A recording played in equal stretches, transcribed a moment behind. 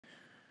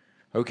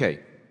Okay.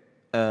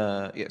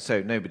 Yeah,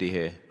 so nobody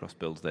here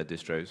cross-builds their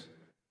distros.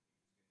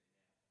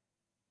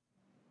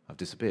 I've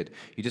disappeared.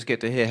 You just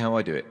get to hear how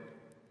I do it.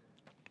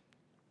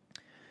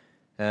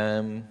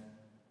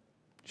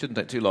 Shouldn't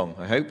take too long,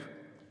 I hope.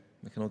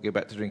 We can all go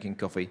back to drinking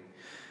coffee.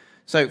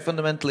 So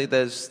fundamentally,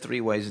 there's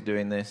three ways of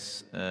doing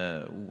this.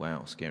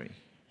 Wow, scary.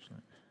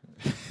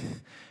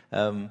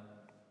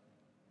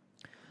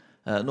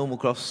 Normal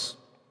cross,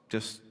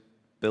 just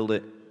build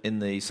it in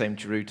the same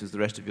chroot as the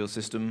rest of your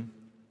system.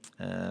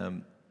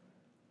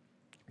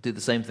 Do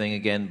the same thing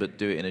again, but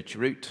do it in a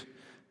chroot,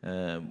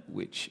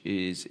 which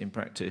is, in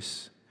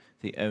practice,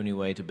 the only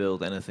way to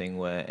build anything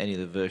where any of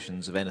the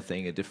versions of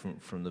anything are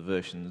different from the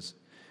versions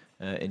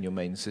in your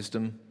main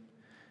system.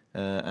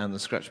 And the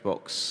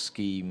Scratchbox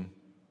scheme,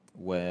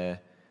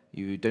 where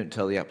you don't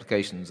tell the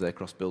applications they're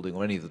cross-building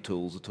or any of the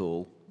tools at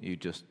all. You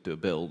just do a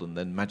build and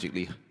then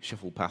magically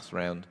shuffle paths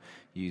around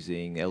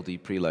using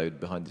LD preload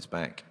behind its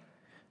back,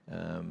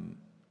 and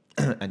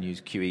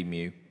use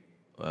QEMU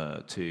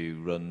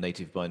to run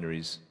native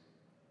binaries,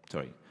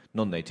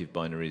 non-native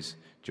binaries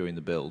during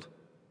the build.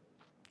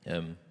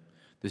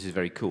 This is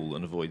very cool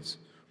and avoids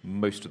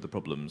most of the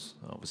problems.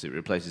 Obviously, it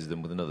replaces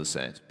them with another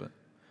set, but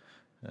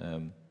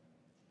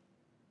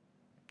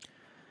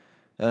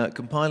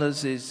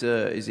compilers is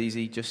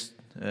easy. Just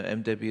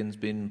MDebian's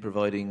been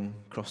providing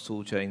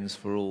cross-tool chains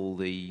for all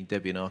the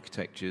Debian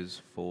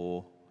architectures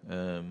for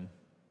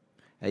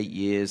 8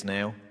 years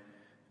now.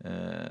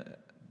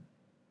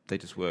 They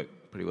just work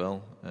pretty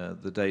well.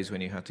 The days when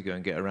you had to go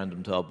and get a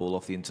random tarball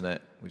off the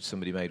internet, which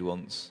somebody made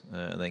once,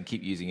 and then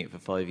keep using it for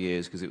 5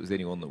 years because it was the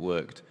only one that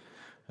worked,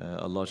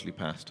 are largely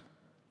past.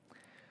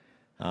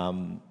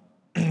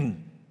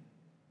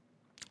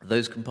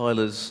 Those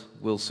compilers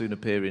will soon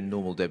appear in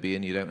normal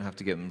Debian. You don't have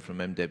to get them from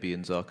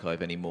MDebian's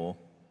archive anymore.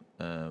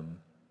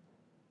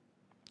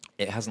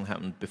 It hasn't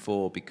happened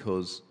before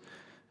because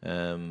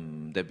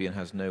Debian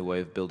has no way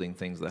of building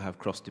things that have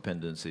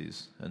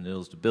cross-dependencies. And in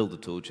order to build the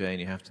toolchain,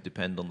 you have to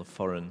depend on the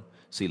foreign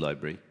C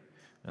library.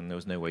 And there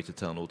was no way to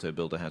tell an auto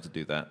builder how to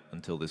do that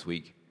until this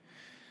week.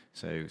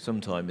 So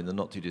sometime in the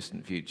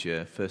not-too-distant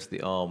future, first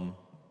the ARM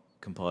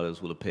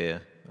compilers will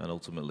appear, and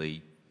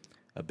ultimately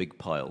a big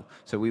pile.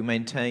 So we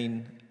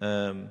maintain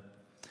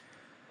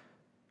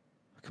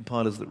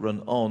compilers that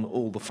run on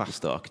all the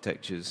fast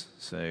architectures.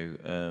 So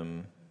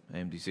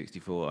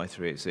AMD64,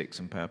 i386,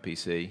 and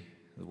PowerPC,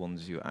 the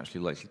ones you're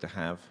actually likely to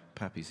have.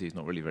 PowerPC is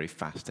not really very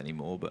fast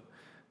anymore, but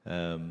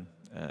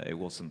it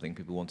was something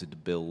people wanted to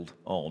build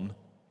on,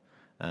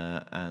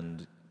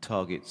 and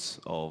targets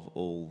of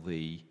all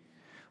the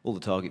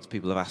targets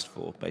people have asked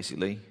for,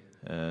 basically,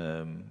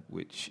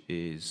 which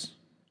is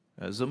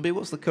Zombie.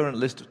 What's the current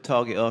list of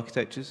target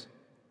architectures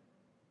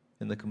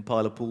in the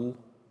compiler pool?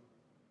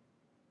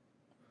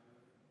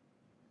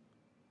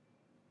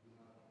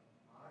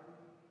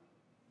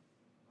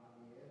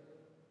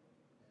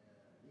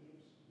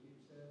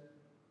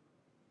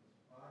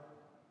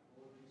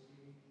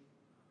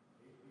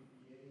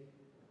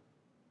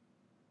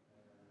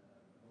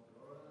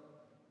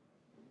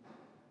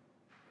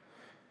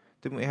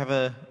 Didn't we have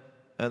an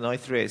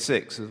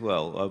i386 as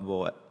well?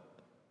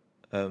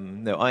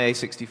 No,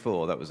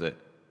 IA64, that was it.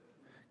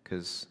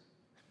 Because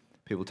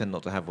people tend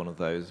not to have one of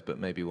those, but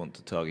maybe want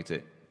to target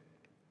it.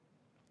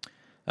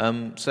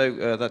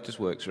 So that just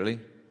works, really.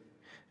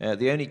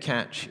 The only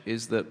catch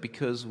is that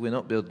because we're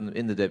not building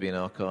in the Debian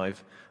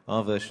archive,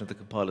 our version of the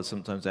compiler is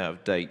sometimes out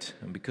of date.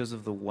 And because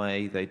of the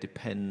way they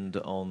depend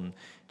on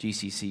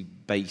GCC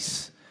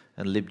base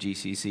and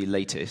libgcc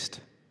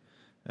latest,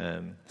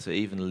 so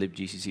even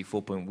libgcc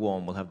 4.1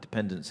 will have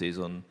dependencies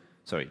on,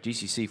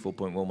 GCC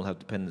 4.1 will have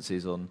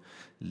dependencies on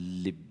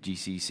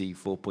libgcc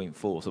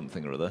 4.4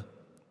 something or other.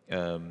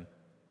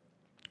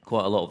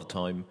 Quite a lot of the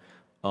time,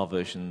 our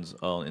versions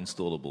aren't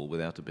installable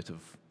without a bit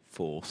of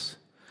force,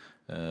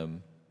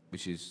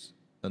 which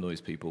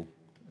annoys people,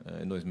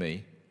 annoys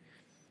me.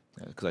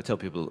 Because I tell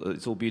people,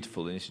 it's all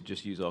beautiful and you should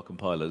just use our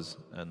compilers,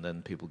 and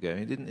then people go,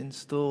 it didn't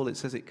install, it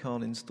says it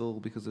can't install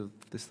because of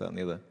this, that, and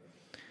the other.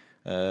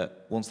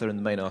 Once they're in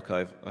the main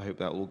archive, I hope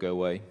that will go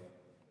away.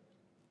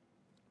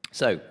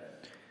 So,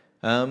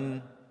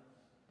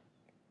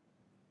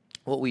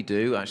 what we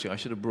do, actually I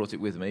should have brought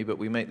it with me, but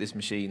we make this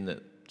machine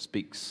that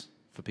speaks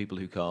for people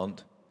who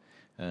can't,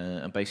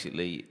 and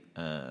basically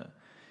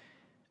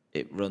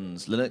it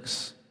runs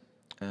Linux,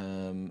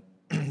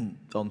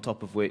 on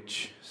top of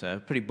which, so a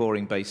pretty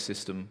boring base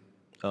system,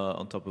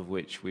 on top of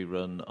which we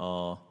run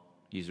our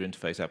user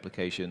interface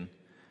application,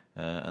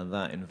 and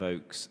that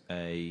invokes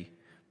a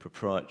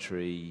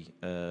proprietary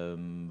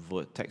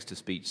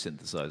text-to-speech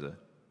synthesizer.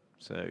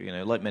 So,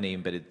 like many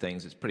embedded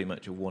things, it's pretty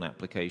much a one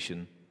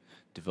application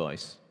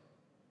device.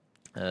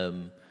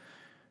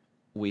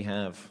 We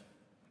have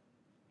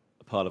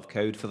a pile of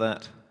code for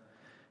that,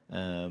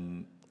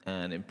 and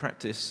in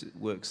practice it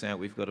works out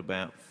we've got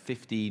about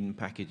 15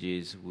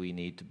 packages we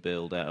need to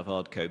build out of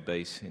hard code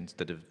base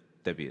instead of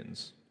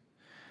Debian's.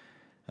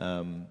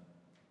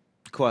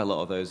 Quite a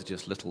lot of those are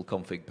just little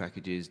config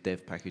packages,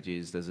 dev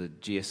packages. There's a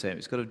GSM,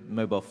 it's got a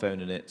mobile phone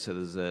in it, so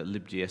there's a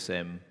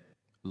libgsm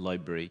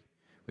library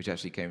which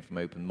actually came from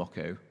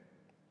OpenMoko.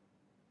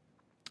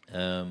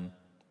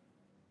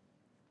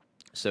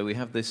 So we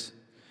have this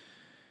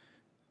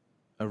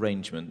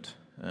arrangement.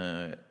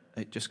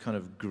 It just kind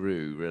of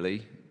grew,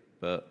 really.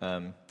 But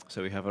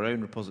so we have our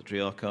own repository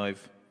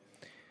archive.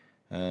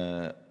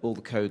 All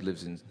the code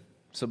lives in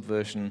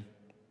Subversion.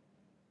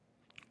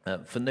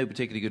 For no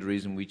particularly good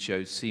reason, we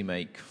chose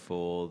CMake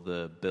for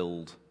the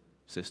build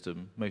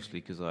system,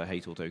 mostly because I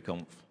hate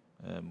AutoConf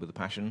with a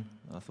passion.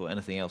 I thought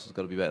anything else has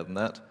got to be better than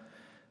that.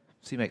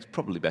 CMake's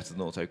probably better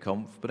than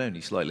AutoConf, but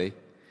only slightly.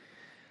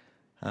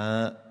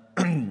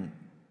 There's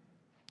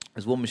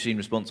one machine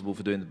responsible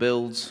for doing the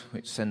builds,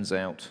 which sends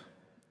out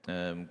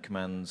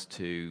commands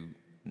to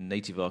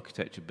native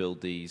architecture build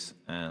these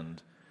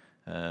and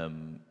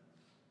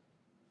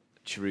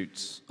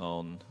cheroots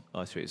on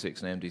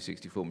i386 and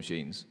MD64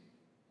 machines.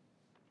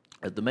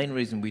 The main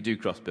reason we do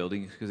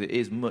cross-building is because it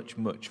is much,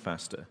 much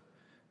faster.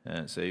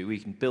 So we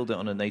can build it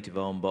on a native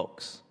ARM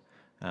box.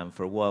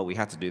 For a while we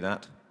had to do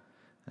that,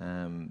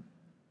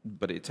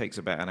 but it takes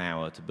about an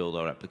hour to build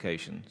our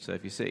application. So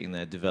if you're sitting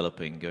there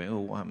developing, going,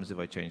 oh, what happens if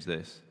I change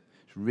this?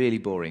 It's really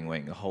boring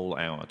waiting a whole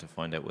hour to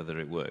find out whether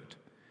it worked.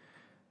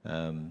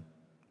 You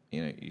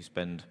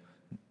can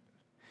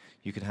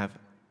have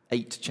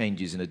 8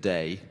 changes in a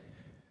day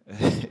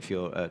if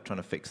you're trying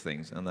to fix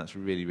things, and that's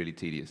really, really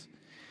tedious.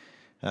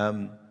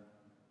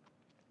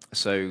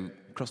 So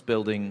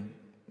cross-building,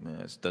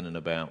 it's done in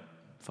about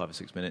 5 or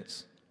 6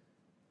 minutes.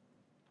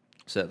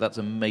 So that's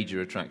a major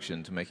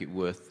attraction to make it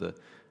worth the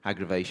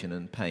aggravation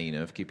and pain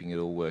of keeping it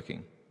all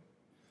working.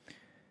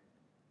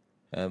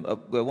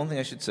 Well, one thing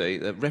I should say,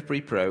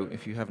 RepRepro,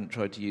 if you haven't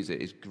tried to use it,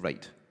 is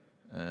great.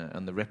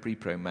 And the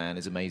RepRepro man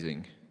is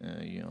amazing.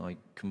 I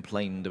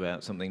complained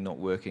about something not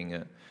working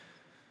at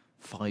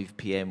 5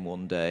 p.m.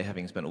 one day,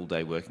 having spent all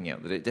day working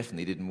out that it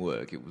definitely didn't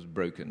work. It was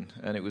broken,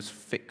 and it was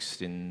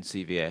fixed in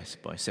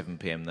CVS by 7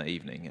 p.m. that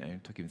evening.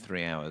 It took him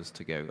 3 hours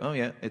to go, oh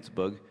yeah, it's a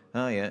bug.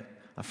 Oh yeah,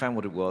 I found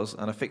what it was,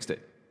 and I fixed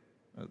it.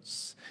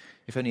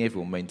 If only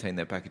everyone maintained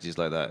their packages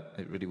like that,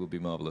 it really would be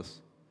marvelous.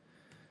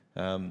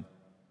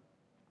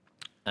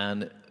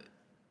 And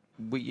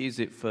we use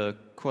it for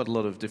quite a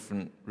lot of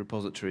different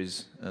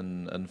repositories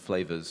and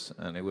flavors,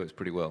 and it works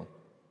pretty well.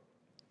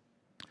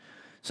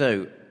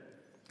 So,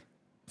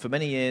 for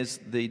many years,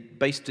 the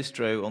base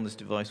distro on this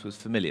device was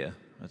Familiar.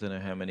 I don't know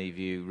how many of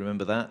you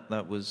remember that.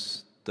 That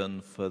was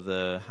done for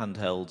the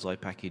handhelds,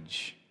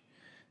 iPackage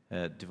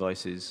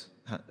devices,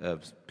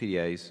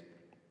 PDAs.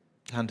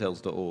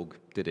 Handhelds.org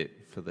did it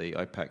for the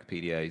iPack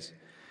PDAs.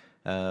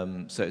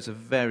 So it's a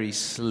very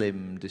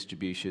slim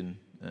distribution.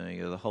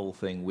 The whole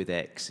thing with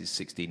X is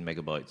 16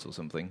 megabytes or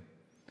something.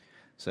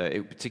 So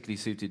it particularly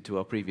suited to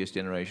our previous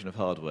generation of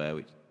hardware,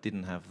 which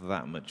didn't have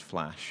that much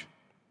flash.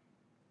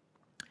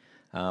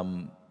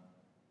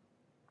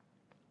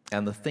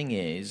 And the thing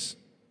is,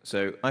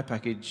 so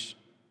iPackage,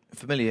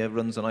 Familiar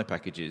runs on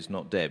iPackages,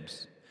 not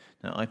Debs.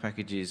 Now,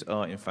 iPackages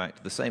are, in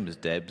fact, the same as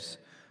Debs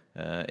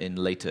in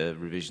later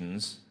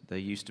revisions. They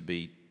used to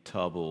be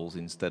tarballs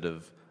instead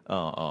of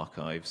R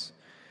archives.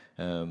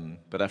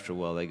 But after a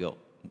while, they got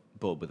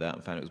bored with that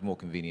and found it was more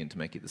convenient to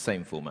make it the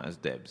same format as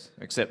Debs,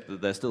 except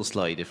that they're still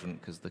slightly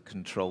different because the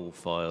control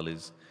file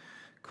is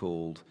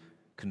called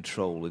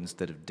control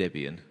instead of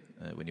Debian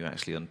when you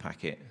actually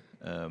unpack it.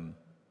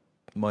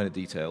 Minor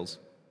details.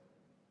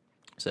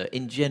 So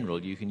in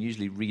general, you can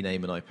usually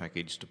rename an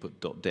iPackage to put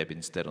 .deb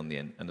instead on the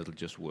end, and it'll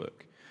just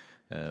work.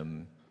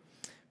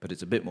 But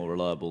it's a bit more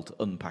reliable to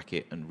unpack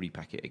it and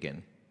repack it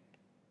again.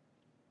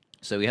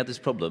 So we had this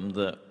problem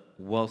that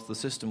whilst the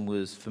system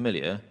was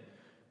Familiar,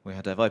 we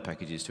had to have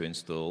iPackages to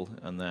install,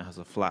 and there has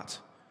a flat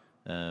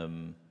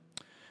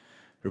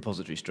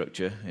repository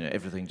structure.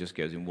 Everything just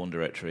goes in one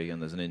directory,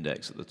 and there's an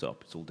index at the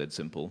top. It's all dead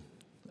simple.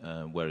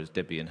 Whereas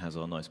Debian has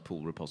our nice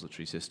pool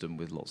repository system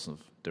with lots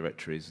of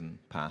directories and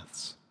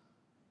paths.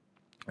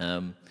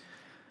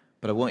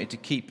 But I wanted to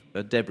keep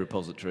a Deb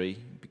repository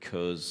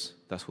because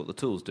that's what the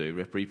tools do.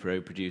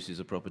 RepRepro produces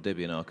a proper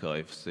Debian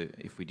archive, so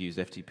if we'd use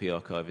FTP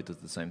archive, it does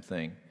the same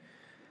thing.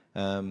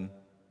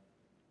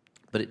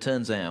 But it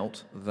turns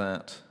out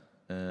that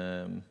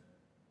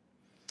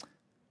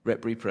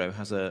RepRepro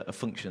has a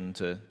function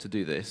to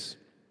do this.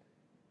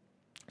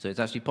 So it's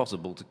actually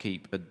possible to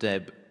keep a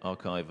Deb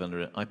archive and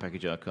an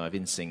iPackage archive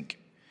in sync.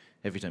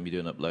 Every time you do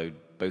an upload,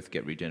 both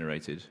get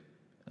regenerated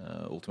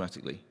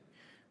automatically,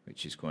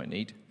 which is quite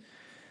neat.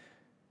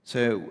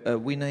 So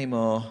we name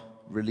our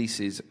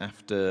releases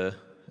after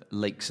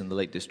lakes in the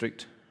Lake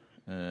District.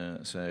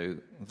 So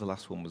the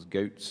last one was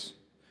goats.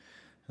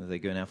 They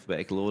go in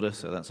alphabetical order,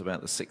 so that's about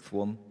the 6th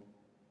one.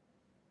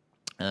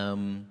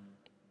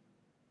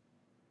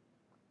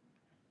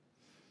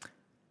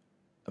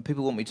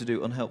 People want me to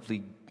do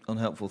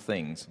unhelpful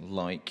things,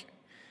 like...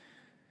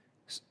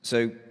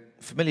 So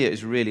Familiar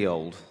is really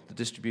old. The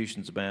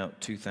distribution's about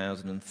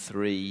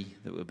 2003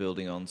 that we're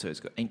building on, so it's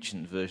got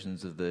ancient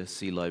versions of the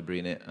C library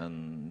in it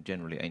and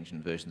generally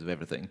ancient versions of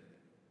everything.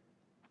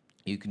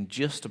 You can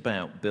just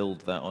about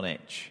build that on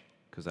Etch,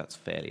 because that's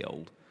fairly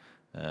old.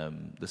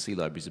 The C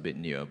library's a bit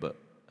newer, but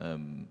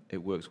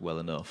it works well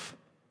enough.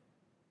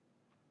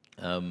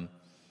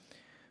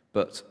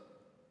 But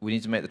we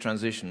need to make the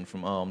transition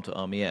from ARM to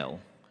ARM-EL.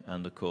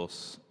 And of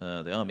course,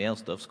 the ARM-EL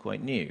stuff's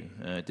quite new.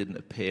 It didn't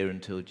appear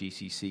until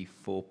GCC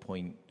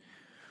 4.1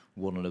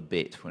 and a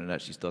bit when it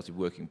actually started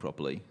working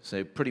properly.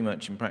 So pretty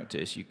much in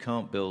practice, you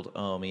can't build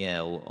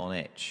ARM-EL on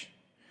Etch.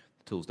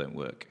 The tools don't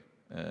work.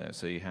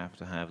 So you have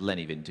to have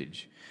Lenny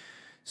vintage.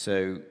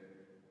 So,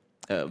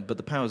 but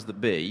the powers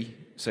that be,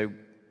 so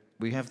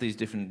we have these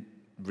different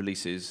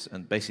releases,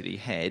 and basically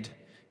head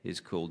is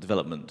called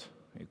development,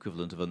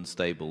 equivalent of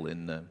unstable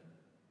in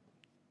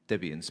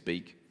Debian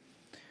speak.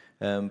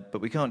 But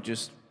we can't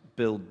just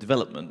build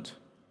development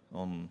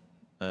on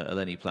a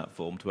Lenny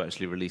platform to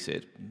actually release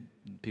it.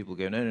 People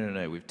go,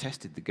 no, we've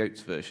tested the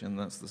GOATS version,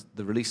 that's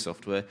the release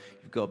software,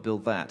 you've got to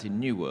build that in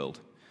New World.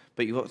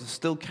 But you've got to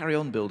still carry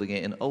on building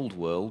it in Old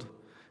World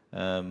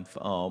for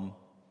ARM.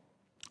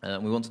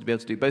 We wanted to be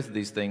able to do both of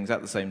these things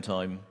at the same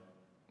time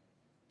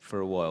for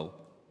a while,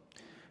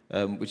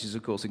 which is,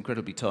 of course,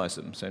 incredibly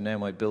tiresome. So now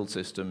my build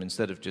system,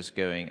 instead of just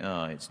going,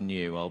 it's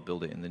new, I'll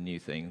build it in the new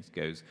thing,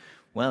 goes,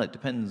 well, it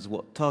depends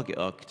what target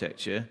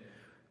architecture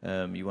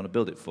you want to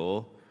build it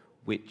for,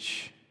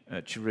 which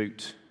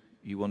chroot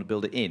you want to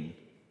build it in,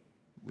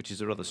 which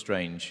is a rather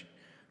strange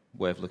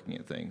way of looking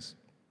at things.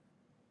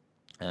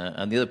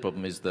 And the other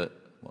problem is that,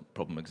 well,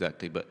 problem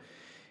exactly, but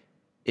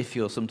if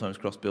you're sometimes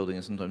cross-building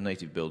and sometimes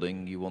native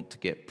building, you want to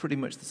get pretty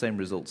much the same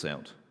results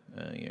out.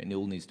 And it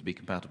all needs to be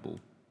compatible.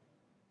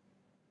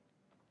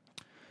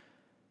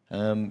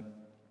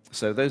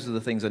 So those are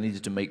the things I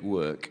needed to make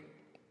work.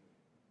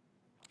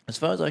 As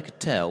far as I could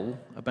tell,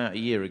 about a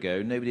year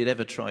ago, nobody had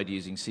ever tried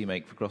using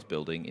CMake for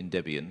cross-building in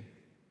Debian.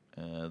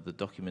 The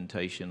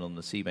documentation on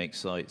the CMake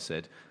site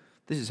said,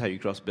 this is how you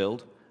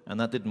cross-build, and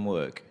that didn't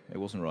work. It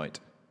wasn't right.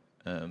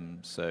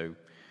 So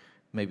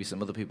maybe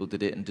some other people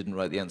did it and didn't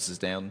write the answers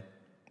down.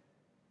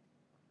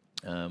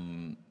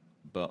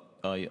 But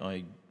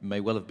I may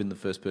well have been the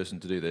first person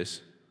to do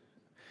this.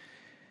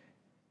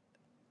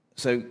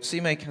 So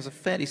CMake has a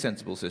fairly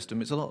sensible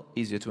system. It's a lot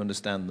easier to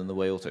understand than the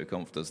way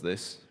AutoConf does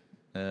this.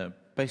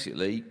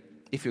 Basically,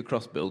 if you're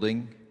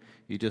cross-building,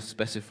 you just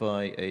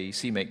specify a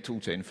CMake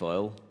toolchain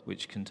file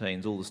which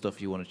contains all the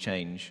stuff you want to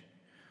change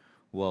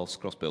whilst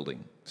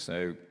cross-building.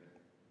 So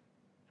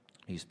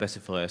you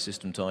specify a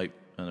system type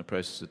and a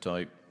processor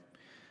type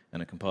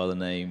and a compiler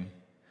name,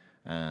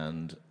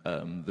 and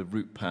the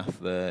root path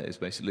there is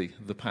basically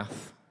the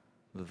path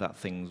that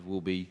things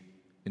will be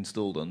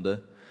installed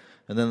under.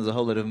 And then there's a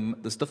whole lot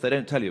of, the stuff they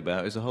don't tell you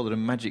about is a whole lot of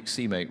magic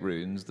CMake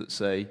runes that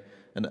say,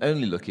 and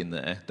only look in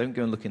there, don't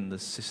go and look in the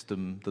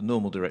system, the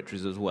normal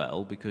directories as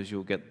well, because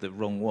you'll get the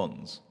wrong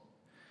ones.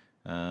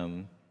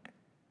 And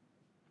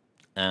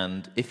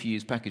if you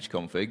use package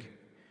config,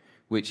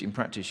 which in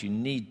practice you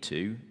need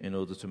to in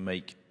order to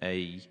make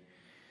a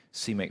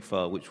CMake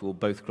file which will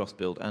both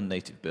cross-build and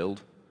native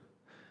build,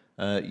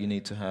 you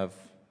need to have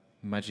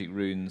magic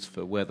runes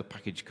for where the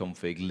package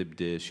config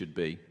libdir should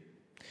be.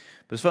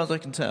 But as far as I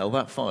can tell,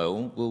 that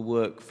file will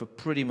work for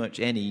pretty much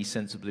any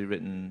sensibly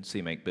written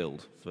CMake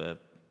build for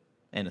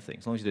anything.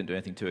 As long as you don't do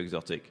anything too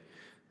exotic,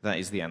 that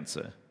is the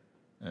answer.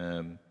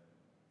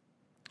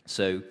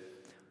 So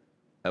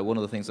one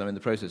of the things I'm in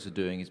the process of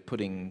doing is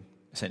putting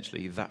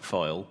essentially that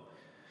file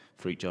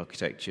for each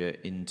architecture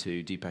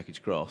into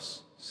dpackage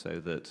cross,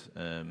 so that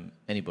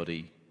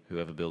anybody who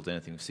ever builds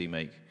anything with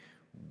CMake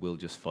will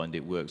just find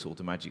it works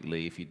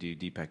automatically if you do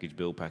dpackage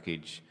build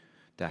package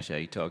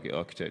 -a target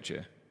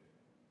architecture.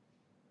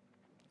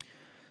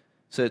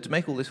 So to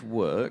make all this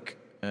work,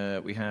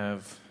 we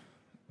have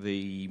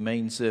the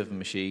main server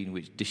machine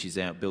which dishes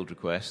out build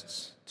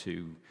requests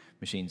to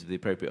machines of the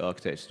appropriate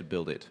architecture to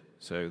build it.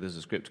 So there's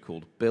a script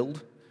called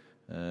build.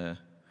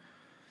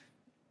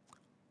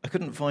 I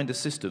couldn't find a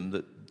system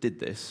that did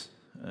this.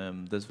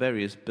 There's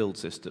various build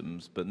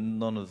systems, but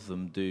none of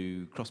them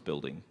do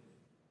cross-building,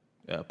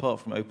 apart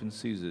from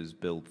OpenSUSE's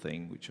build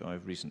thing, which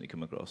I've recently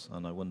come across,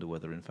 and I wonder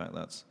whether, in fact,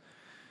 that's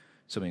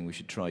something we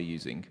should try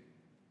using.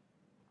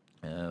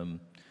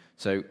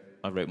 So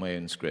I wrote my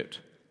own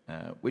script,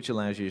 which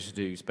allows you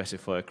to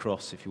specify a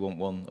cross if you want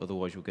one,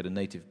 otherwise you'll get a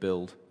native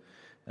build.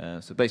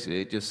 So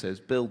basically it just says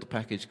build a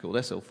package called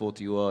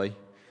SL40UI,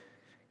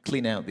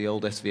 clean out the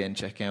old SVN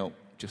checkout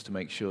just to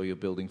make sure you're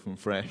building from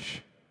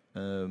fresh,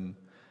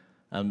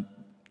 and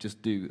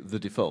just do the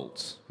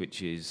defaults,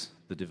 which is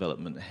the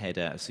development head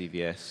out of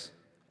CVS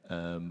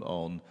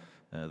on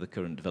the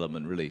current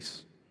development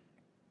release.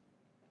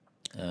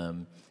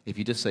 If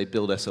you just say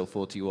build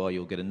SL40UI,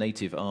 you'll get a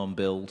native ARM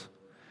build.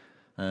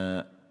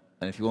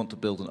 And if you want to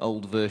build an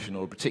old version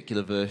or a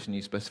particular version,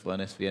 you specify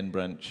an SVN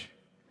branch.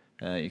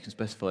 You can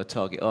specify a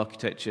target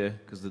architecture,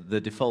 because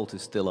the default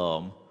is still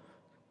ARM.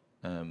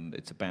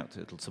 It's about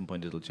to, at some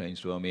point it'll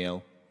change to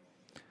ARM-EL.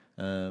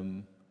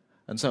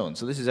 And so on.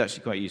 So this is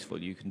actually quite useful.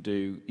 You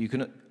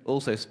can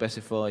also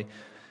specify,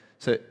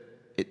 so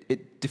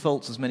it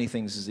defaults as many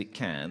things as it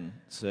can.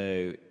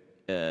 So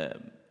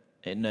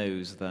it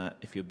knows that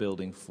if you're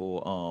building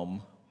for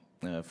ARM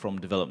from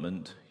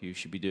development, you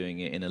should be doing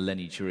it in a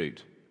Lenny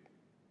chroot.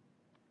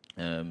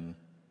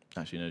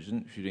 Actually, no, it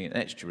shouldn't. You should be doing it in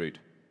Etch chroot.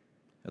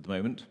 at the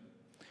moment.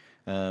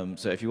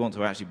 So if you want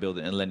to actually build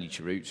it in a lineage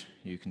route,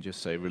 you can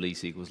just say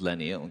release equals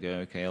Lenny. It'll go,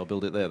 okay, I'll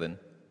build it there then.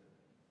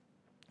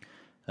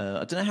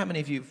 I don't know how many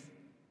of you have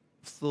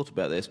thought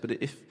about this, but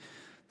if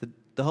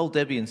the whole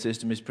Debian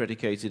system is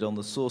predicated on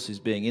the sources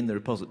being in the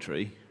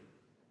repository,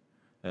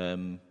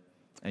 and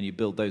you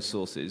build those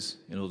sources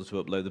in order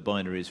to upload the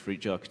binaries for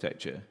each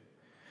architecture.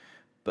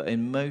 But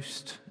in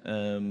most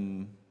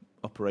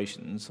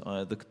operations,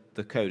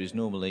 the code is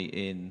normally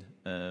in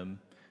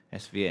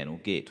SVN or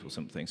Git or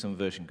something, some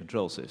version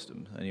control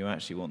system, and you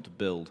actually want to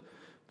build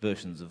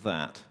versions of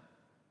that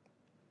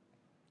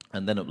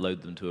and then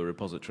upload them to a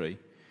repository,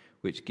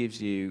 which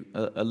gives you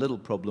a little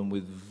problem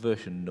with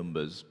version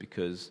numbers,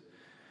 because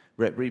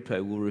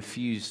reprepo will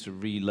refuse to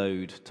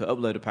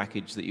upload a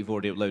package that you've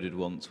already uploaded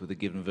once with a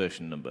given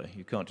version number.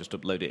 You can't just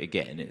upload it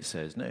again. It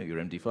says, no, your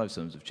MD5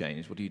 sums have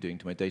changed. What are you doing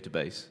to my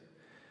database?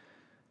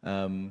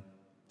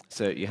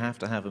 So you have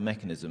to have a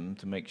mechanism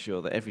to make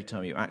sure that every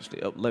time you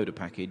actually upload a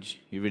package,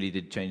 you really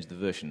did change the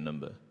version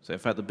number. So in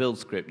fact, the build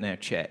script now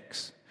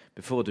checks,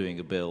 before doing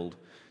a build,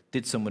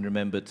 did someone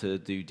remember to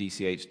do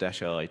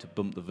DCH-I to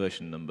bump the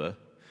version number?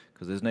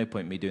 Because there's no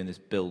point in me doing this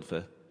build for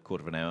a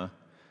quarter of an hour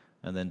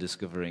and then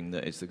discovering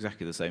that it's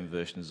exactly the same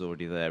version as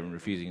already there and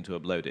refusing to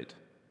upload it.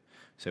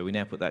 So we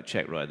now put that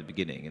check right at the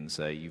beginning and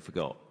say, you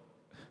forgot.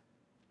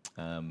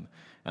 And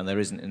there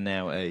isn't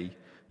now I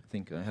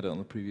think I had it on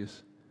the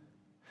previous,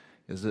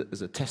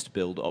 there's a test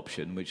build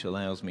option which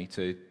allows me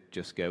to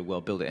just go, well,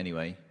 build it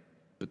anyway,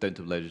 but don't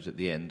upload it at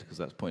the end because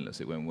that's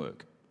pointless, it won't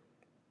work.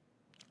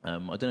 I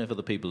don't know if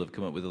other people have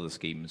come up with other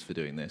schemes for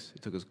doing this.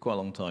 It took us quite a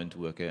long time to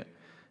work out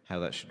how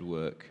that should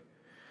work.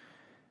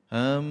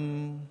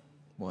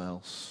 What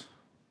else?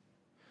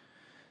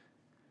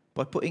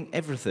 By putting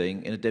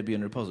everything in a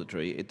Debian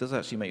repository, it does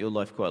actually make your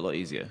life quite a lot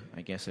easier.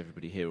 I guess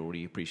everybody here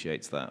already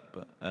appreciates that.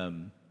 But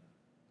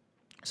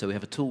so we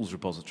have a tools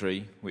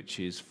repository, which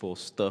is for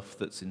stuff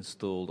that's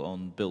installed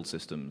on build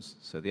systems.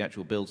 So the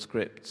actual build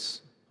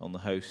scripts on the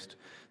host,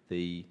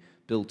 the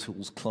build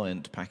tools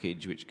client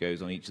package, which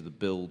goes on each of the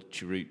build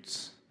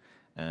roots.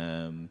 There's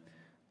an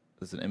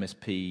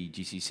MSP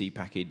GCC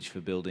package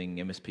for building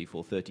MSP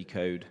 430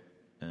 code,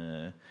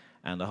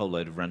 and a whole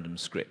load of random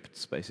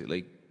scripts,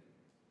 basically.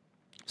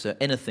 So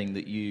anything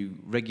that you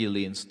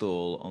regularly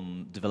install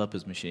on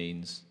developers'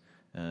 machines,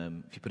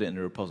 if you put it in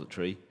a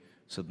repository,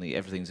 suddenly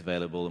everything's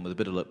available, and with a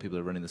bit of luck, people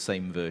are running the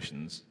same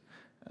versions.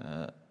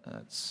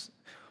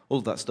 All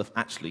of that stuff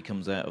actually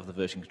comes out of the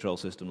version control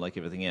system like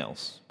everything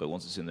else, but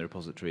once it's in the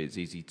repository, it's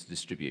easy to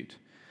distribute.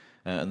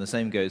 And the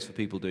same goes for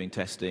people doing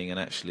testing and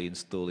actually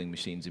installing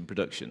machines in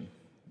production.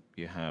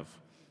 You have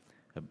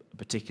a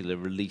particular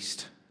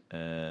released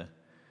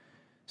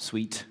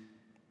suite,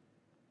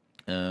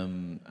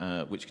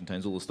 which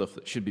contains all the stuff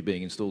that should be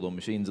being installed on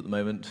machines at the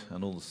moment,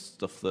 and all the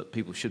stuff that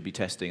people should be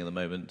testing at the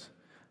moment.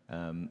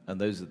 And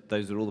those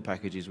are all the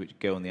packages which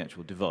go on the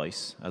actual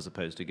device, as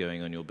opposed to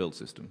going on your build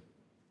system.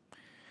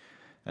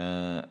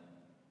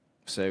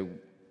 So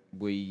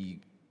we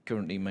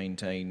currently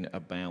maintain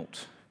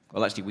about,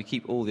 well, actually, we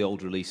keep all the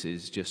old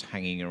releases just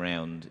hanging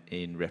around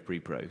in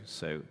reprepo.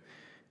 So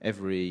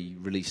every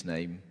release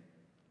name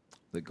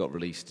that got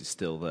released is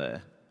still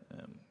there.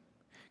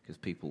 Because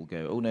people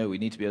go, oh no, we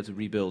need to be able to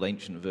rebuild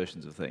ancient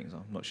versions of things.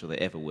 I'm not sure they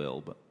ever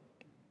will, but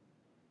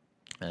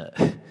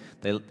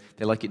they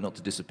like it not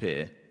to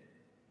disappear.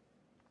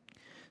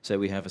 So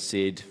we have a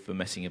SID for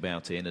messing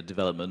about in, a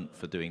development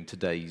for doing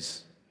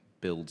today's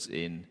builds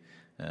in.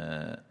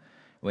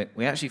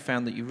 We actually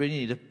found that you really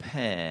need a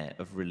pair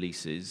of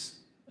releases.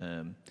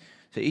 So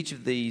each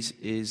of these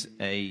is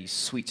a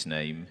suite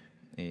name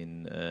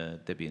in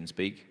Debian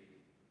speak.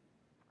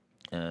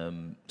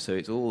 So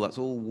that's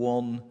all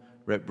one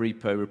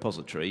repo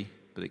repository,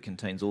 but it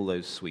contains all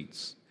those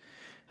suites.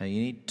 And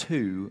you need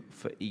two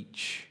for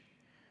each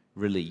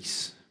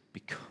release,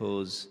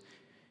 because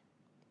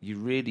you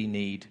really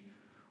need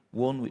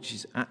one which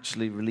is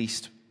actually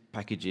released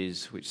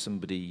packages which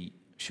somebody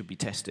should be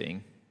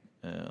testing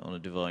on a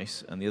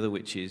device, and the other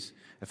which is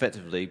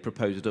effectively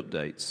proposed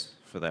updates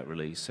for that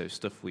release, so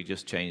stuff we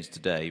just changed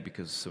today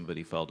because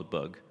somebody filed a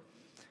bug.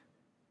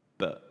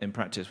 But in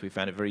practice, we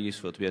found it very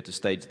useful to be able to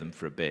stage them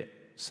for a bit.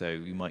 So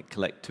you might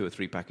collect 2 or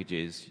 3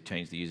 packages, you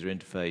change the user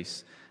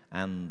interface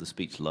and the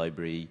speech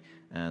library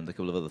and a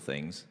couple of other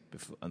things,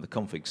 and the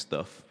config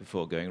stuff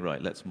before going,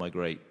 right, let's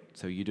migrate.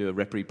 So you do a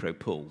reprepo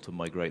pull to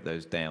migrate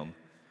those down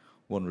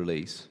one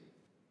release.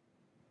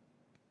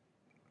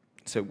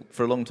 So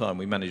for a long time,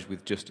 we managed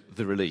with just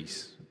the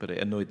release, but it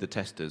annoyed the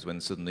testers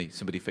when suddenly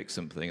somebody fixed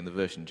something and the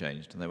version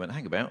changed, and they went,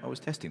 hang about, I was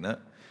testing that.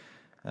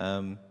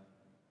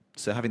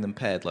 So having them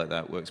paired like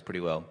that works pretty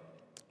well.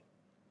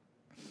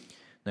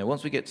 Now,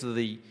 once we get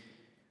to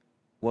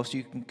whilst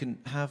you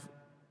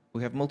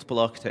we have multiple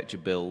architecture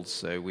builds,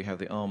 so we have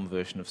the ARM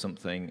version of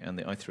something and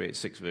the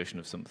i386 version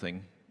of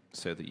something,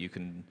 so that you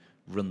can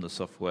run the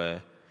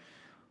software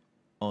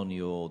on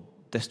your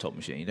desktop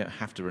machine. You don't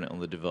have to run it on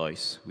the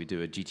device. We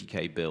do a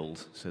GTK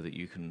build so that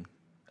you can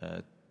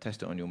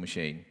test it on your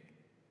machine.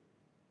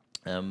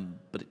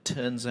 But it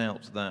turns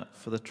out that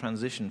for the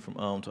transition from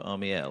ARM to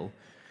ARM-EL,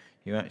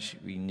 you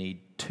actually need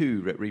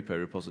two repo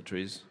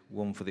repositories,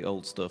 one for the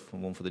old stuff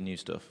and one for the new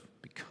stuff,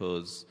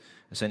 because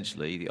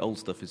essentially the old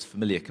stuff is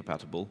familiar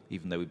compatible,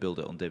 even though we build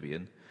it on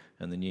Debian,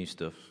 and the new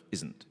stuff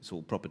isn't. It's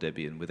all proper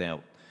Debian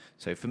without.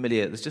 So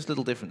familiar, there's just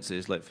little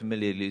differences, like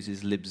familiar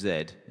uses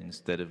libz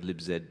instead of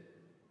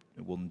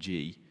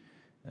libz1g,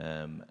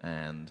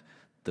 and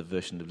the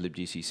version of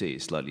libgcc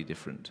is slightly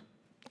different.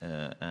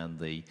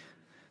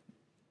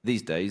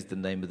 These days, the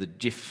name of the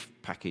GIF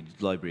package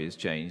library has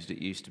changed.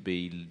 It used to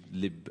be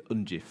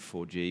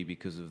libungif4g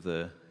because of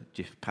the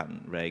GIF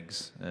patent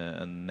regs,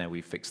 and now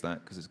we've fixed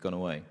that because it's gone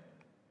away.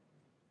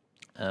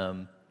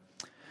 So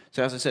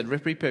as I said,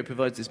 repo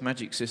provides this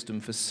magic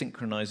system for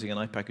synchronizing an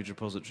iPackage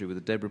repository with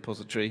a deb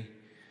repository.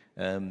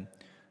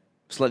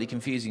 Slightly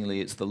confusingly,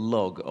 it's the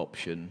log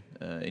option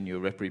in your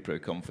repo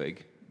config.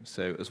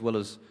 So as well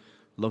as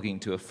logging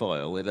to a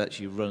file, it lets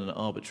you run an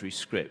arbitrary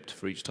script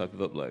for each type of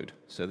upload.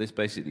 So this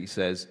basically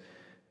says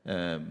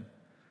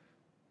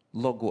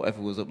log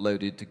whatever was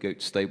uploaded to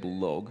goat stable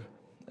log,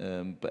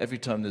 but every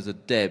time there's a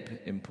deb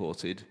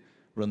imported,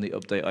 run the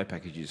update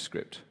iPackages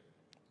script.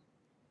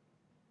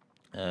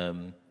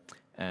 And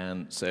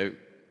so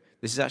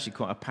this is actually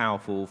quite a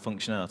powerful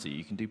functionality.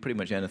 You can do pretty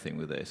much anything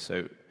with this.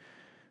 So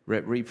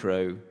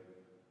repro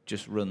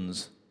just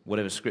runs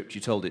whatever script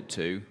you told it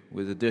to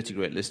with a dirty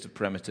great list of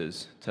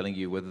parameters telling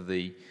you whether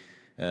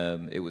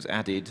it was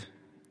added,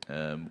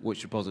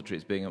 which repository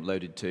it's being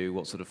uploaded to,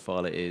 what sort of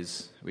file it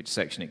is, which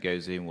section it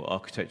goes in, what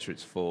architecture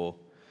it's for,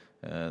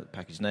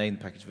 package name,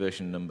 package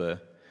version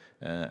number,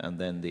 and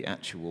then the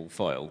actual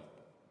file.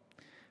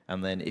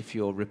 And then if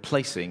you're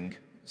replacing,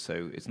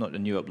 so it's not a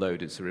new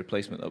upload, it's a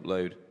replacement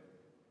upload,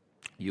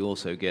 you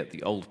also get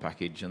the old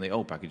package and the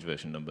old package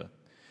version number.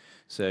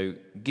 So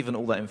given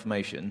all that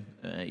information,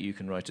 you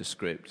can write a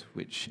script,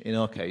 which in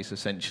our case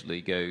essentially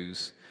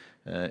goes,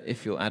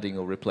 if you're adding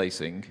or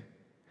replacing,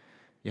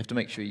 you have to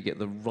make sure you get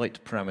the right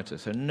parameter.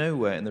 So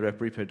nowhere in the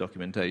repo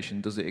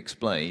documentation does it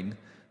explain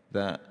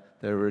that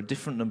there are a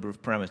different number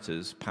of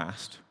parameters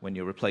passed when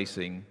you're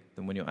replacing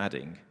than when you're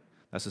adding.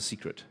 That's a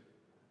secret.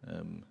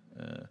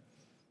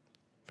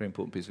 Very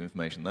important piece of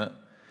information, that.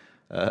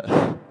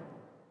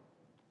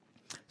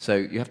 So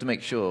you have to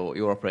make sure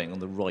you're operating on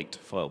the right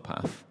file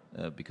path.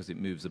 Because it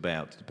moves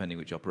about depending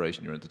which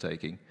operation you're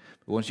undertaking.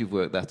 But once you've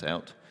worked that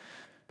out,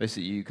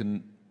 basically you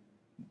can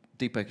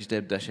depackage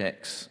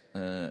deb-x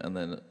and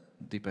then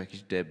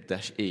depackage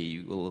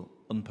deb-e will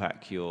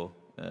unpack your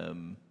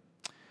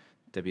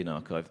Debian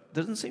archive.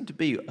 There doesn't seem to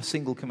be a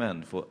single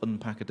command for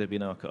unpack a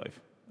Debian archive.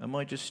 Am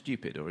I just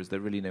stupid, or is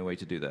there really no way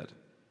to do that?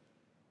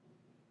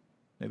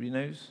 Nobody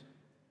knows?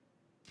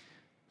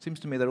 Seems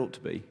to me there ought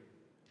to be.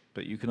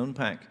 But you can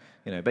unpack,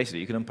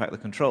 basically you can unpack the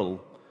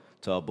control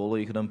tarball, or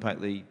you can unpack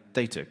the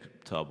data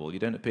tarball. You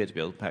don't appear to be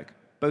able to unpack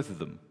both of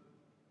them.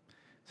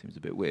 Seems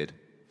a bit weird.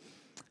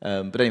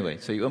 But anyway,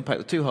 so you unpack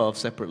the two halves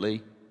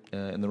separately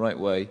in the right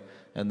way,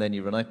 and then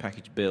you run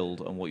iPackage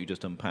build on what you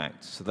just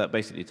unpacked. So that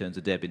basically turns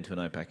a deb into an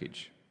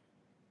iPackage.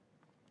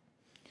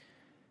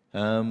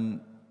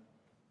 On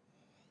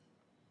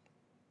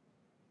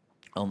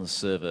the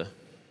server.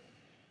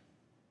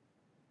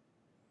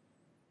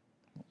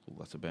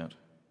 What's all that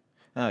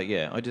about?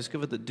 Yeah, I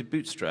discovered that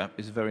debootstrap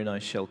is very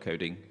nice shell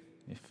coding.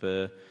 If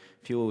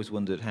you always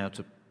wondered how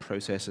to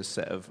process a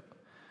set of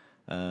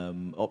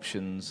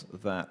options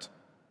that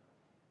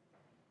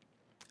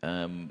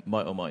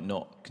might or might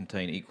not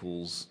contain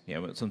equals,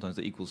 sometimes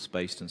they're equals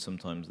spaced and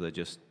sometimes they're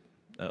just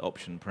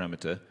option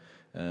parameter,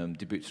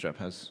 debootstrap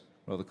has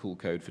rather cool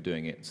code for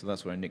doing it, so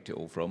that's where I nicked it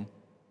all from.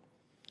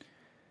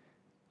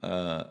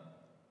 Build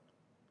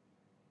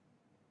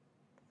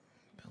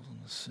on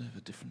the server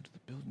different to the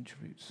building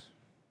routes.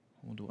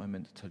 I wonder what I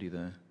meant to tell you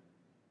there.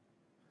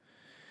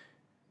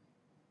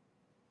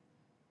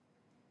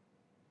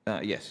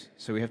 Yes,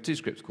 so we have two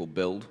scripts called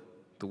build,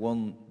 the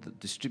one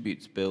that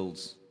distributes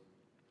builds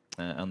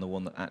and the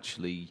one that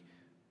actually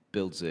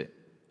builds it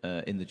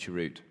in the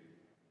cheroot.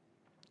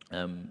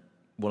 One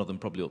of them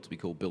probably ought to be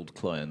called build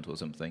client or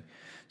something.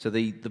 So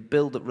the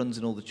build that runs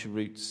in all the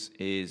cheroots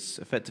is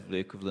effectively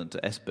equivalent to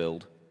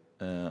sbuild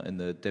in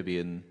the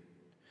Debian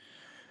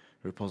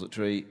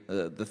repository.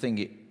 The thing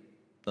it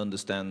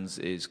understands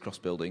is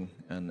cross-building,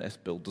 and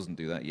sbuild doesn't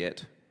do that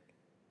yet.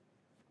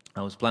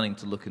 I was planning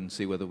to look and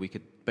see whether we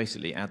could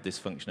basically add this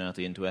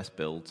functionality into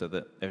sbuild so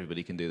that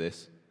everybody can do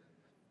this.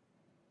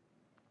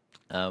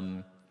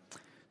 So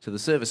the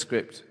server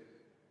script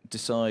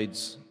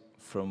decides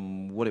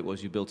from what it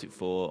was you built it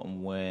for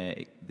and where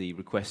the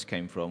request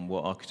came from,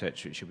 what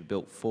architecture it should be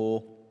built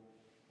for,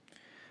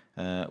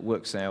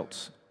 works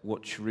out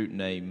what cheroot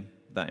name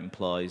that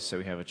implies. So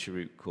we have a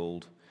cheroot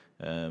called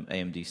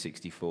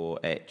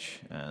AMD64H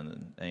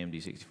and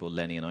AMD64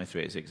 Lenny and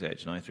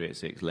i386H and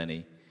i386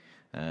 Lenny.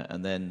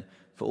 And then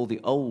for all the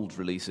old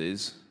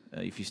releases,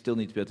 if you still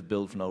need to be able to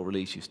build for an old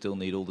release, you still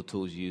need all the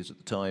tools you used at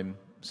the time.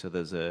 So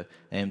there's a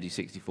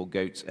AMD64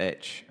 Goats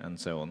Etch and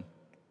so on.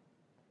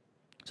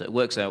 So it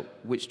works out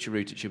which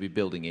cheroot it should be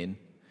building in,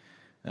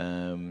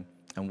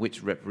 and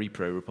which rep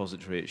repro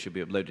repository it should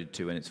be uploaded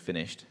to when it's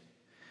finished.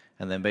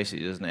 And then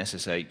basically it does an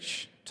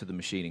SSH to the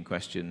machine in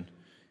question,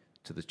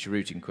 to the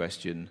chroot in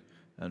question,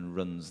 and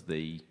runs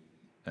the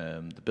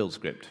build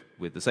script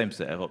with the same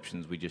set of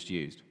options we just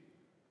used.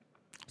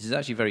 This is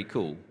actually very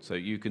cool. So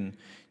you can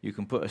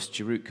put a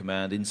chroot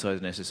command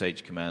inside an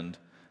SSH command.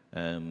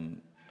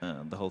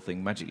 The whole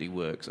thing magically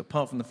works.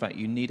 Apart from the fact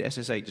you need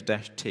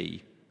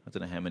SSH-T. I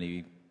don't know how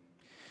many.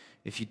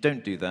 If you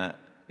don't do that,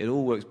 it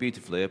all works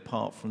beautifully,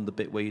 apart from the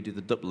bit where you do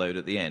the upload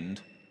at the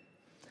end.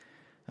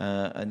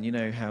 And you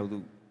know how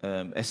the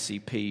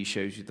SCP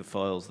shows you the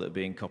files that are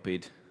being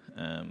copied,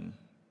 and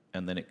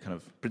then it kind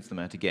of prints them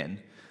out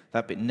again.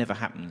 That bit never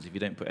happens if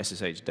you don't put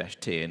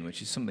SSH-T in,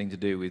 which is something to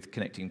do with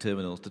connecting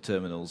terminals to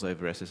terminals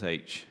over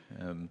SSH.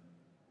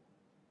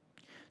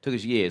 Took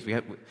us years.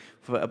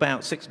 For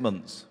about 6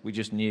 months, we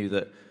just knew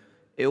that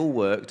it all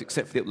worked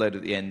except for the upload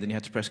at the end, and you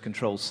had to press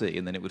Control-C,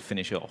 and then it would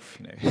finish off,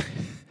 you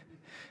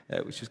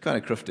know, which was kind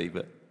of crufty,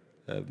 but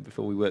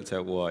before we worked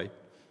out why.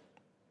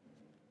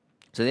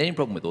 So the only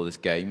problem with all this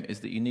game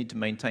is that you need to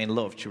maintain a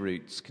lot of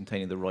chroots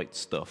containing the right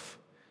stuff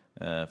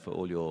for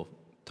all your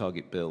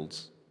target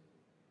builds.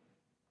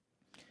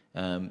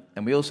 And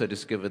we also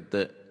discovered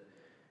that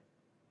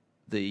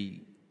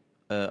the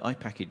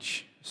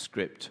iPackage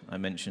script I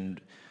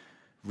mentioned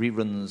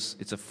reruns.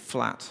 It's a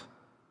flat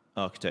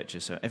architecture,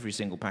 so every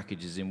single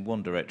package is in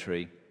one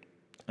directory,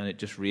 and it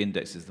just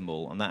reindexes them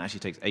all, and that actually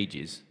takes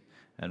ages.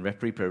 And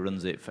RepRepro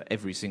runs it for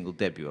every single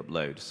deb you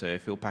upload. So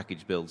if your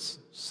package builds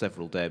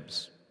several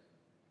debs,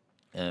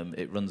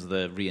 it runs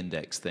the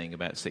reindex thing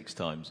about 6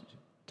 times.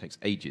 It takes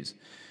ages.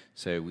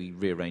 So we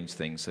rearrange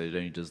things so it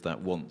only does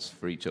that once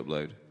for each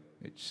upload,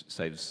 which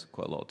saves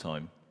quite a lot of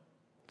time.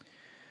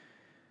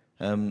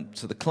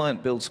 So the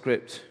client build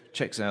script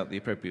checks out the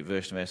appropriate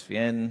version of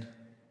SVN,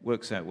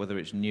 works out whether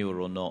it's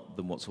newer or not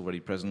than what's already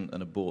present,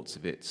 and aborts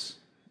if it's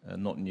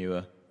not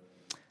newer.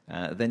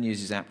 Then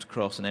uses apt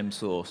cross and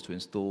msource to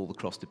install the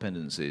cross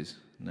dependencies.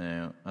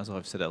 Now, as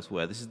I've said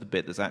elsewhere, this is the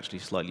bit that's actually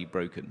slightly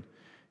broken.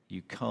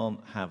 You can't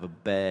have a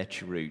bare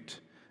chroot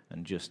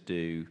and just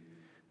do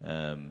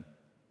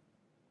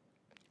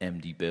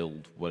md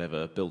build,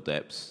 whatever, build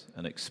deps,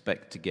 and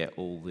expect to get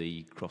all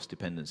the cross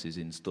dependencies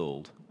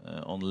installed.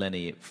 On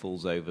Lenny, it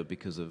falls over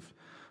because of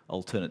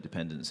alternate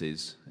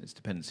dependencies. Its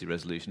dependency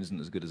resolution isn't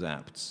as good as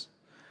apt's.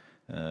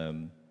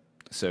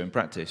 So in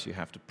practice, you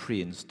have to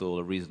pre-install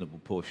a reasonable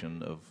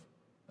portion of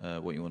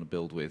what you want to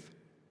build with.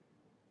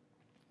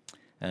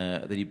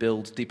 Then you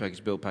build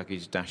dpackage build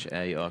package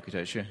 -a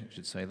architecture, it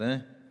should say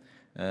there,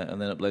 and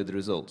then upload the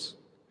results.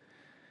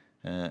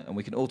 And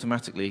we can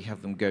automatically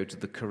have them go to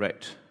the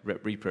correct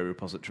repro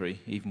repository,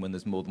 even when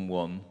there's more than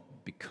one,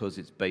 because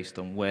it's based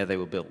on where they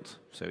were built.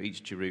 So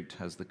each chroot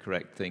has the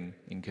correct thing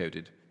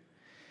encoded.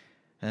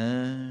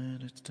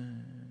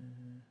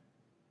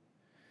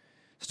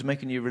 So to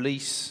make a new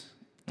release,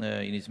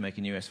 you need to make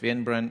a new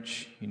SVN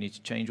branch. You need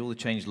to change all the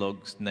change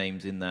logs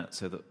names in that,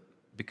 so that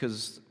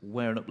because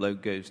where an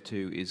upload goes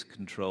to is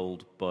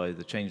controlled by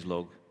the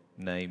changelog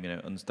name, you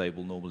know,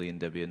 unstable normally in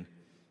Debian,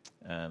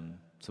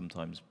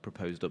 sometimes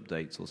proposed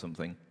updates or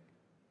something.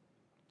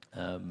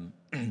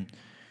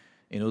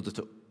 In order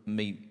to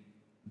be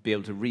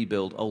able to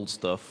rebuild old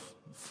stuff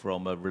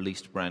from a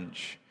released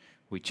branch,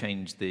 we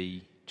change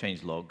the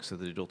changelog so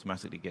that it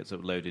automatically gets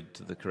uploaded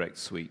to the correct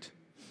suite.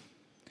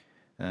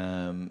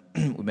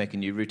 We make a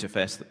new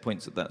rootfs that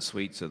points at that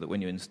suite so that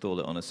when you install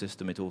it on a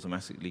system, it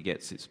automatically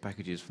gets its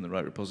packages from the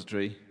right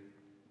repository,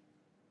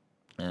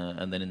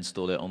 and then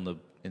install it on the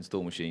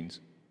install machines.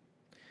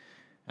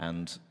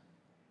 And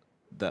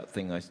that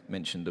thing I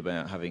mentioned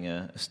about having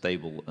a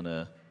stable and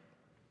a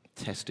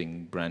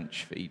testing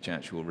branch for each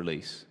actual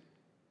release.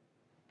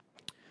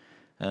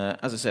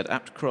 As I said,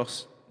 apt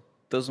cross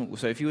doesn't.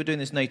 So if you were doing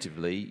this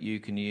natively, you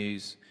can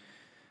use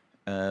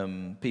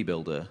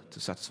pbuilder to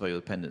satisfy your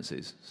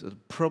dependencies. So the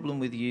problem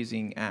with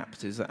using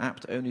apt is that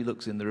apt only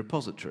looks in the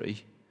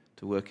repository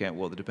to work out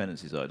what the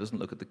dependencies are. It doesn't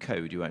look at the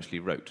code you actually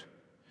wrote.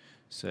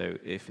 So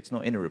if it's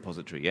not in a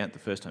repository yet, the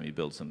first time you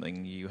build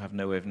something, you have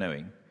no way of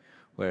knowing.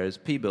 Whereas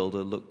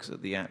pbuilder looks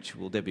at the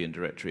actual Debian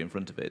directory in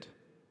front of it.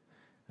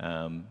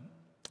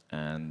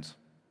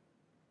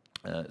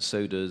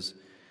 So does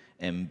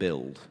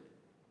mbuild,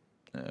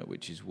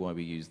 which is why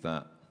we use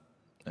that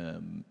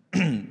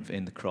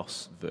in the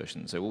cross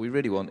version. So what we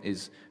really want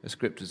is a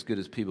script as good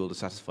as pbuilder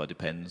satisfy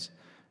depends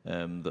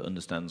that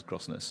understands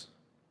crossness.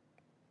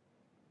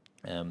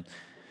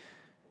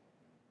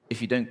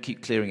 If you don't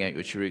keep clearing out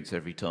your chroots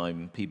every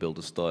time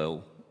pbuilder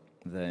style,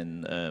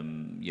 then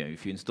you know,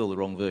 if you install the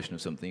wrong version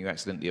of something, you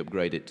accidentally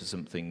upgrade it to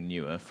something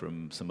newer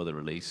from some other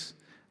release,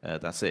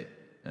 that's it.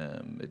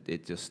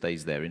 It just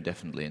stays there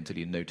indefinitely until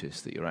you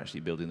notice that you're actually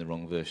building the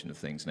wrong version of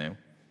things now.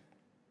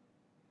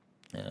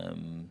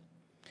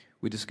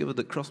 We discovered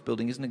that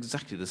cross-building isn't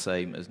exactly the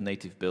same as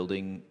native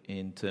building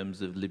in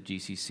terms of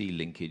libgcc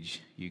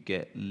linkage. You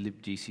get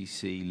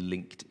libgcc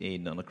linked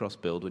in on a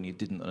cross-build when you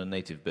didn't on a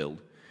native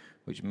build,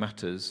 which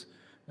matters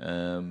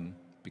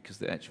because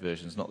the etch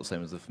version is not the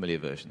same as the familiar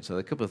version. So there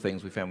are a couple of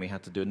things we found we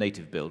had to do a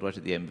native build right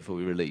at the end before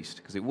we released,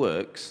 because it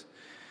works,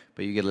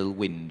 but you get a little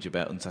whinge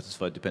about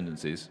unsatisfied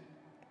dependencies.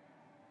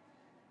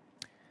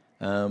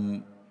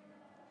 The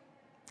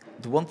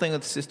one thing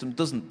that the system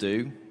doesn't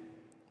do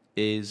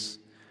is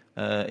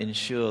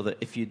ensure that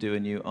if you do a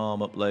new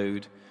ARM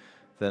upload,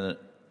 then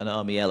an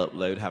ARM-EL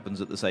upload happens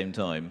at the same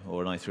time,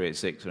 or an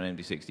i386 or an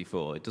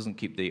AMD64. It doesn't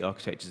keep the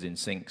architectures in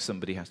sync.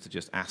 Somebody has to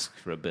just ask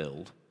for a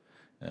build.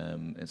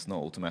 It's not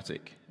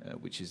automatic,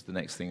 which is the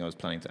next thing I was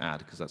planning to add,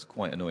 because that's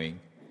quite annoying.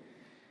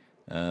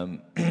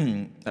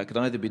 That could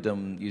either be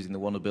done using the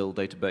wanna-build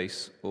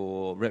database,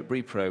 or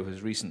RepRepro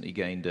has recently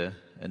gained a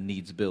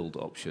needs build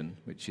option,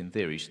 which in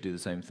theory should do the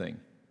same thing.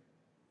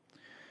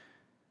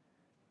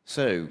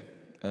 So,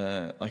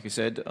 like I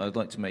said, I'd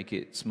like to make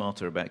it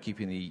smarter about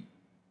keeping the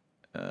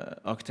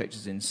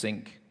architectures in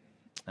sync.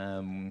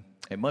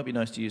 It might be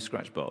nice to use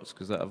Scratchbox,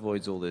 because that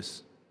avoids all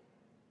this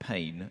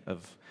pain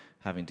of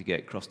having to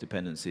get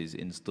cross-dependencies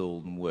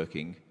installed and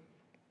working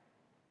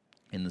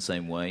in the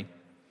same way.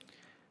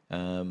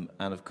 And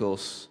of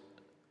course,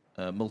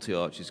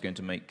 multi-arch is going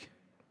to make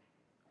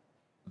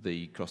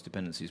the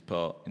cross-dependencies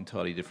part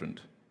entirely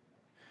different.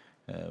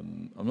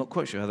 I'm not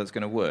quite sure how that's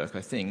going to work.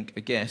 I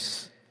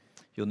guess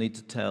you'll need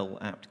to tell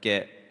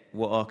apt-get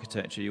what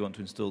architecture you want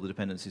to install the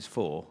dependencies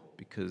for,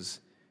 because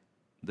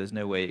there's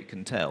no way it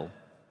can tell.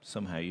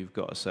 Somehow you've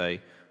got to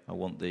say, I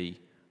want the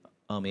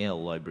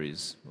ARM-EL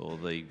libraries, or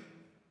the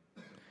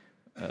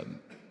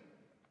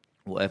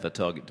whatever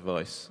target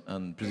device,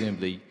 and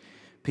presumably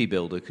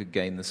pbuilder could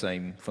gain the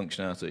same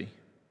functionality.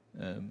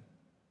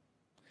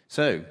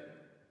 So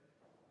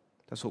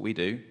that's what we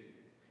do.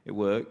 It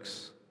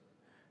works.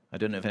 I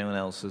don't know if anyone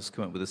else has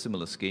come up with a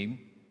similar scheme.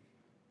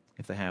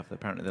 If they have,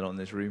 apparently they're not in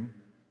this room.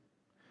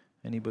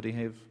 Anybody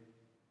have?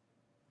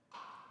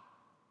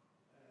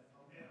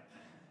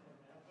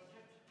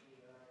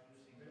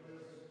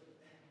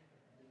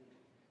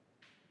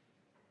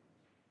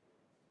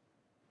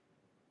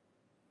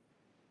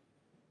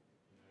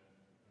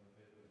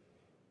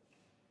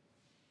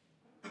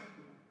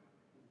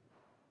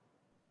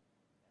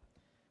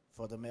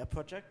 For the Mare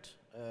project,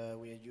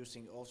 we are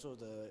using also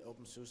the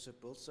OpenSUSE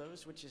build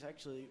service, which is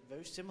actually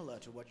very similar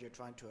to what you're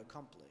trying to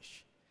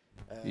accomplish.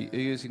 You're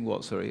using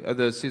what, sorry? Oh,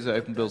 the SUSE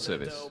Open Build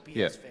Service?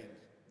 The OPS thing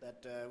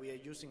that we are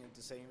using it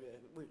the same.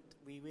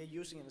 We are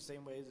using it in the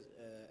same way,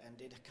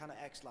 and it kind of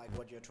acts like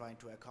what you're trying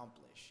to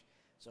accomplish.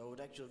 So I would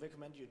actually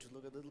recommend you to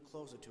look a little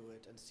closer to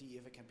it and see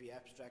if it can be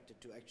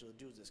abstracted to actually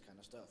do this kind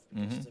of stuff.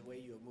 Because the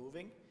way you're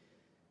moving,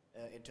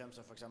 in terms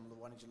of, for example,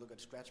 wanting to look at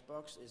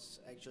Scratchbox, is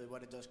actually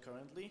what it does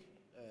currently,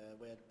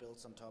 where it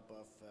builds on top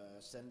of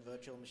Zen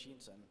virtual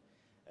machines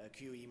and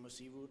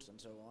QEMOC routes and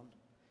so on.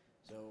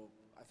 So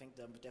I think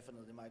there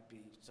definitely might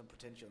be some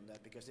potential in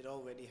that, because it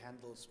already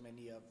handles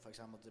many of, for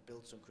example, the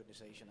build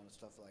synchronization and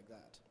stuff like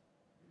that.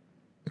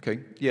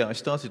 Okay, yeah, I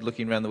started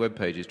looking around the web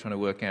pages trying to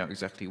work out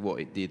exactly what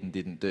it did and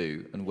didn't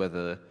do, and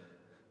whether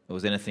there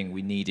was anything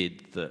we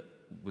needed that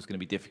was going to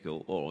be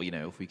difficult, or, you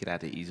know, if we could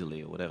add it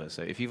easily or whatever.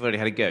 So if you've already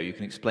had a go, you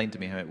can explain to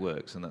me how it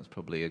works, and that's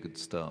probably a good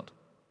start.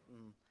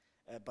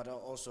 But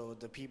also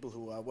the people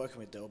who are working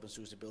with the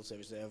OpenSUSE build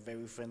service, they are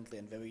very friendly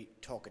and very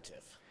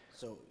talkative.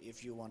 So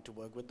if you want to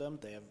work with them,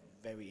 they are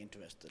very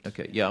interested.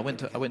 Okay, yeah, I went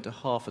to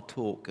half a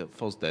talk at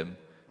FOSDEM,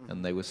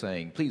 and they were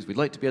saying, please, we'd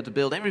like to be able to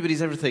build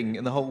everybody's everything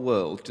in the whole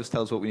world. Just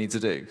tell us what we need to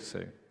do.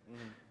 So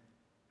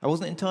I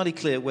wasn't entirely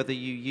clear whether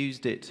you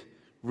used it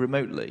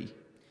remotely,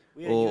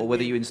 or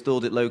whether you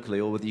installed it locally,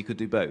 or whether you could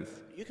do both.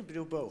 You can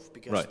do both,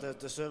 because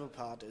the server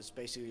part is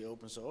basically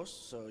open source,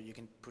 so you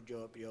can put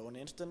your own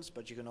instance,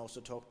 but you can also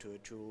talk to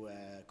it through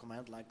a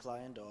command line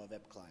client or a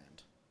web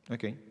client.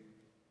 Okay.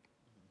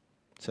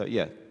 So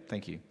yeah,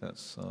 thank you.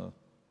 That's.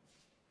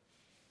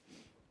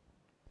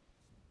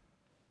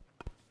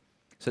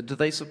 So do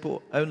they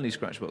support only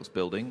Scratchbox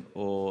building,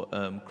 or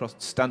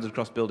standard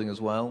cross building as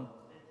well?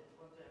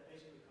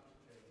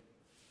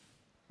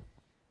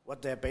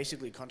 What they're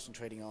basically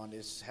concentrating on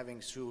is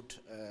having suit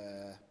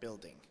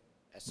building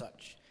as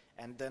such,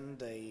 and then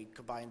they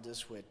combine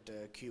this with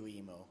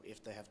QEMO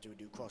if they have to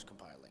do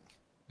cross-compiling.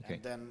 Okay.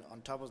 And then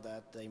on top of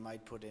that, they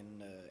might put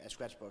in a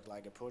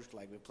Scratchbox-like approach,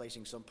 like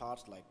replacing some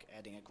parts, like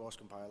adding a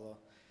cross-compiler,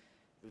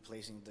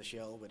 replacing the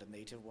shell with a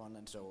native one,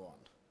 and so on.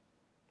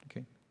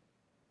 Okay.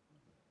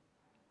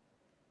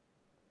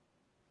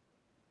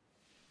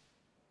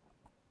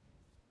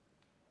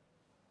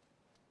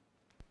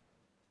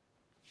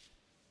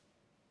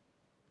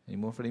 Any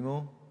more for any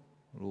more?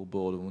 We're all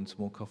bored and want some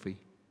more coffee.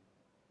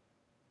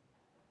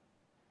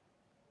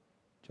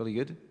 Jolly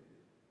good.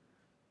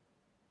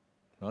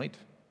 Right.